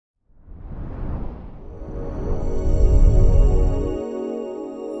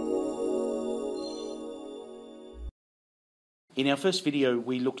In our first video,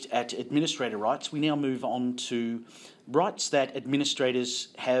 we looked at administrator rights. We now move on to rights that administrators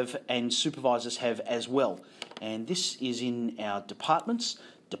have and supervisors have as well. And this is in our departments.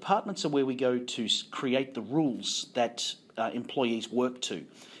 Departments are where we go to create the rules that employees work to.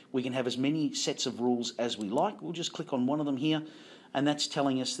 We can have as many sets of rules as we like. We'll just click on one of them here, and that's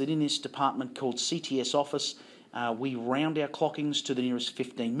telling us that in this department called CTS Office, we round our clockings to the nearest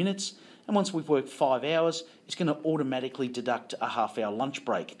 15 minutes. And once we've worked 5 hours, it's going to automatically deduct a half-hour lunch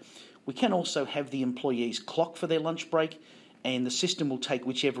break. We can also have the employees clock for their lunch break, and the system will take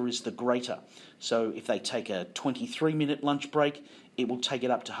whichever is the greater. So if they take a 23-minute lunch break, it will take it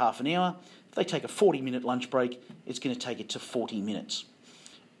up to half an hour. If they take a 40-minute lunch break, it's going to take it to 40 minutes.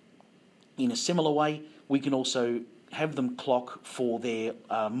 In a similar way, we can also have them clock for their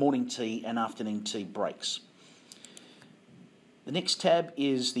morning tea and afternoon tea breaks. The next tab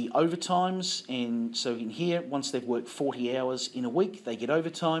is the overtimes, and so in here, once they've worked 40 hours in a week, they get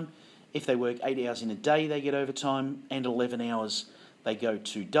overtime. If they work 8 hours in a day, they get overtime, and 11 hours, they go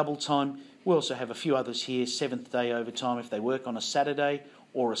to double time. We also have a few others here, 7th day overtime if they work on a Saturday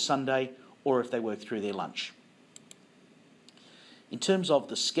or a Sunday, or if they work through their lunch. In terms of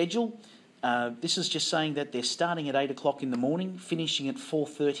the schedule, this is just saying that they're starting at 8 o'clock in the morning, finishing at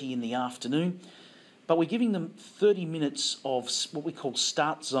 4:30 in the afternoon. But we're giving them 30 minutes of what we call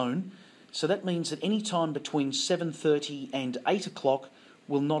start zone. So that means that any time between 7:30 and 8 o'clock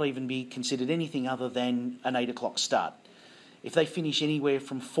will not even be considered anything other than an 8 o'clock start. If they finish anywhere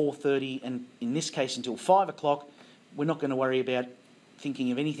from 4:30 and in this case until 5 o'clock, we're not going to worry about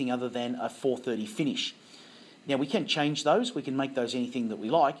thinking of anything other than a 4:30 finish. Now we can change those, we can make those anything that we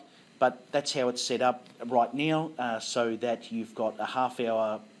like, but that's how it's set up right now, so that you've got a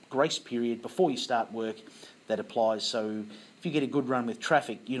half-hour grace period before you start work that applies. So if you get a good run with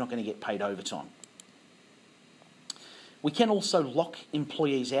traffic, you're not going to get paid overtime. We can also lock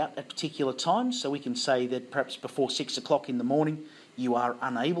employees out at particular times, so we can say that perhaps before 6 o'clock in the morning you are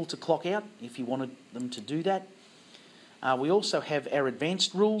unable to clock out if you wanted them to do that. We also have our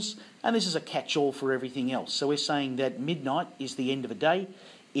advanced rules, and this is a catch-all for everything else. So we're saying that midnight is the end of a day.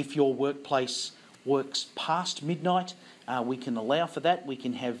 If your workplace works past midnight, we can allow for that. We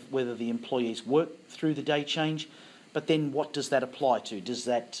can have whether the employees work through the day change, but then what does that apply to? Does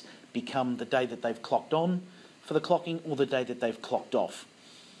that become the day that they've clocked on for the clocking or the day that they've clocked off?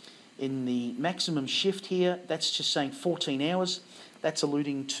 In the maximum shift here, that's just saying 14 hours. That's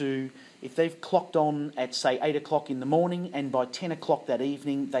alluding to if they've clocked on at, say, 8 o'clock in the morning and by 10 o'clock that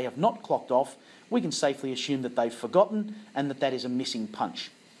evening they have not clocked off, we can safely assume that they've forgotten and that is a missing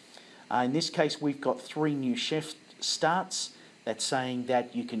punch. In this case, we've got 3 new shift starts. That's saying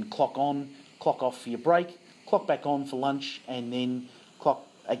that you can clock on, clock off for your break, clock back on for lunch, and then clock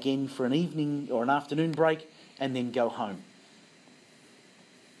again for an evening or an afternoon break, and then go home.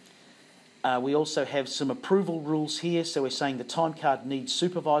 We also have some approval rules here. So we're saying the time card needs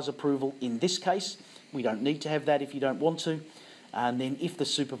supervisor approval. In this case, we don't need to have that if you don't want to. And then if the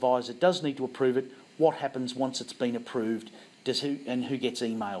supervisor does need to approve it, what happens once it's been approved? Who gets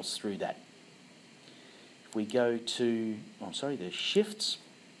emails through that? If we go to, the shifts.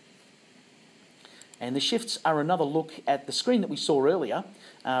 And the shifts are another look at the screen that we saw earlier,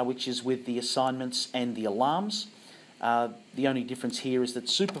 which is with the assignments and the alarms. The only difference here is that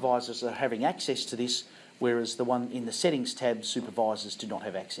supervisors are having access to this, whereas the one in the settings tab, supervisors do not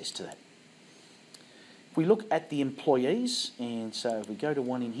have access to that. If we look at the employees, and so if we go to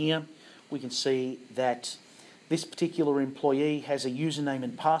one in here, we can see that this particular employee has a username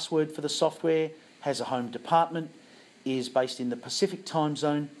and password for the software, has a home department, is based in the Pacific time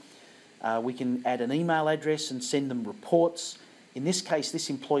zone. We can add an email address and send them reports. In this case, this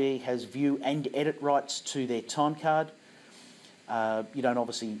employee has view and edit rights to their time card. You don't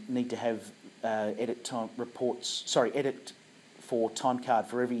obviously need to have edit for time card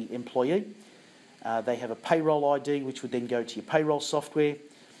for every employee. They have a payroll ID, which would then go to your payroll software.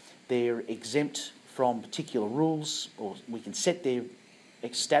 They're exempt from particular rules, or we can set their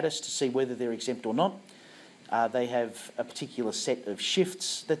status to see whether they're exempt or not. They have a particular set of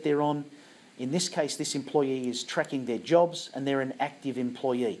shifts that they're on. In this case, this employee is tracking their jobs and they're an active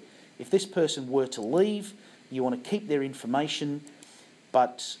employee. If this person were to leave, you want to keep their information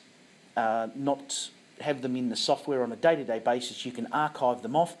but not have them in the software on a day-to-day basis. You can archive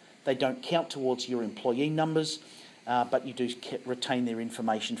them off. They don't count towards your employee numbers, but you do retain their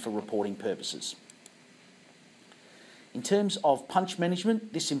information for reporting purposes. In terms of punch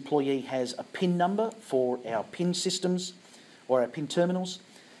management, this employee has a PIN number for our PIN systems or our PIN terminals.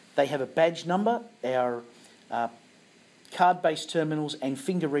 They have a badge number. Our card-based terminals and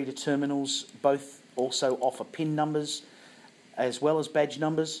finger reader terminals both also offer PIN numbers. as well as badge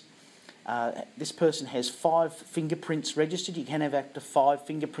numbers. This person has 5 fingerprints registered. You can have up to 5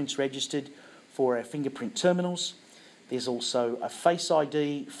 fingerprints registered for our fingerprint terminals. There's also a Face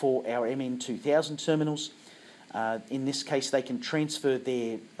ID for our MN2000 terminals. In this case, they can transfer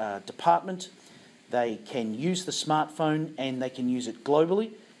their department. They can use the smartphone and they can use it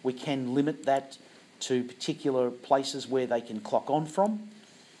globally. We can limit that to particular places where they can clock on from.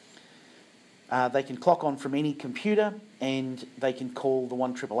 They can clock on from any computer and they can call the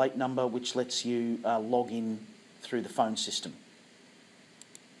 1888 number, which lets you log in through the phone system.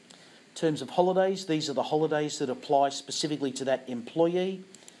 In terms of holidays, these are the holidays that apply specifically to that employee.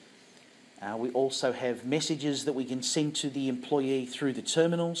 We also have messages that we can send to the employee through the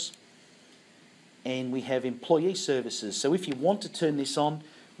terminals. And we have employee services. So if you want to turn this on,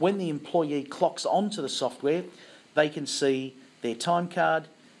 when the employee clocks onto the software, they can see their time card,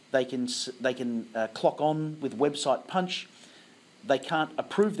 they can clock on with website punch. They can't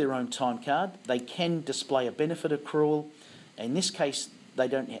approve their own time card. They can display a benefit accrual. In this case, they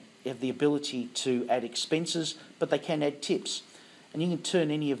don't have the ability to add expenses, but they can add tips. And you can turn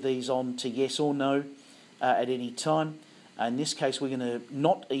any of these on to yes or no at any time. In this case, we're going to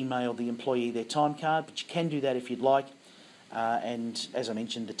not email the employee their time card, but you can do that if you'd like. And as I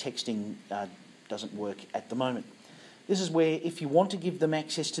mentioned, the texting doesn't work at the moment. This is where, if you want to give them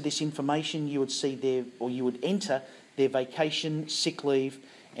access to this information, you would see their, or you would enter their vacation, sick leave,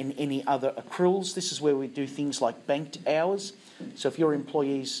 and any other accruals. This is where we do things like banked hours. So if your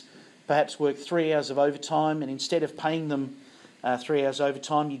employees perhaps work 3 hours of overtime, and instead of paying them 3 hours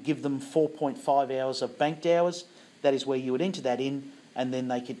overtime, you give them 4.5 hours of banked hours. That is where you would enter that in, and then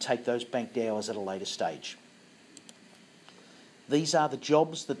they could take those banked hours at a later stage. These are the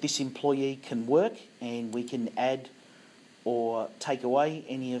jobs that this employee can work, and we can add or take away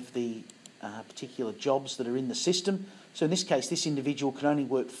any of the particular jobs that are in the system. So in this case, this individual can only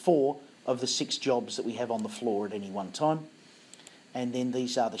work 4 of the 6 jobs that we have on the floor at any one time. And then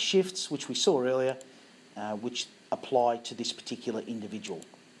these are the shifts, which we saw earlier, which apply to this particular individual.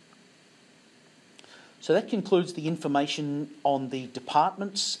 So that concludes the information on the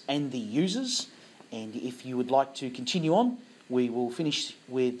departments and the users. And if you would like to continue on, we will finish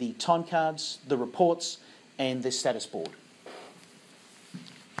with the time cards, the reports, and the status board.